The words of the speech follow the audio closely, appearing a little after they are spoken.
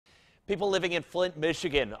People living in Flint,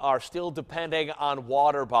 Michigan are still depending on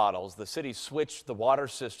water bottles. The city switched the water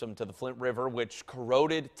system to the Flint River, which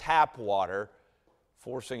corroded tap water,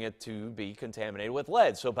 forcing it to be contaminated with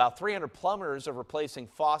lead. So about 300 plumbers are replacing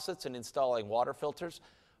faucets and installing water filters.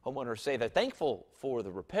 Homeowners say they're thankful for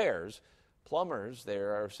the repairs. Plumbers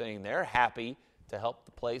there are saying they're happy to help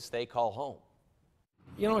the place they call home.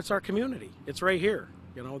 You know, it's our community. It's right here.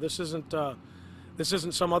 You know, this isn't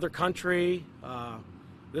some other country.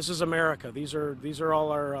 This is America. These are all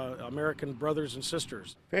our American brothers and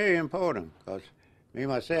sisters. Very important, because me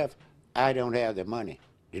myself, I don't have the money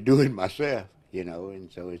to do it myself, you know, and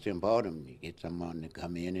so it's important to get someone to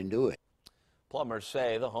come in and do it. Plumbers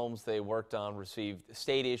say the homes they worked on received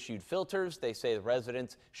state-issued filters. They say the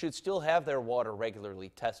residents should still have their water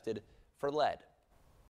regularly tested for lead.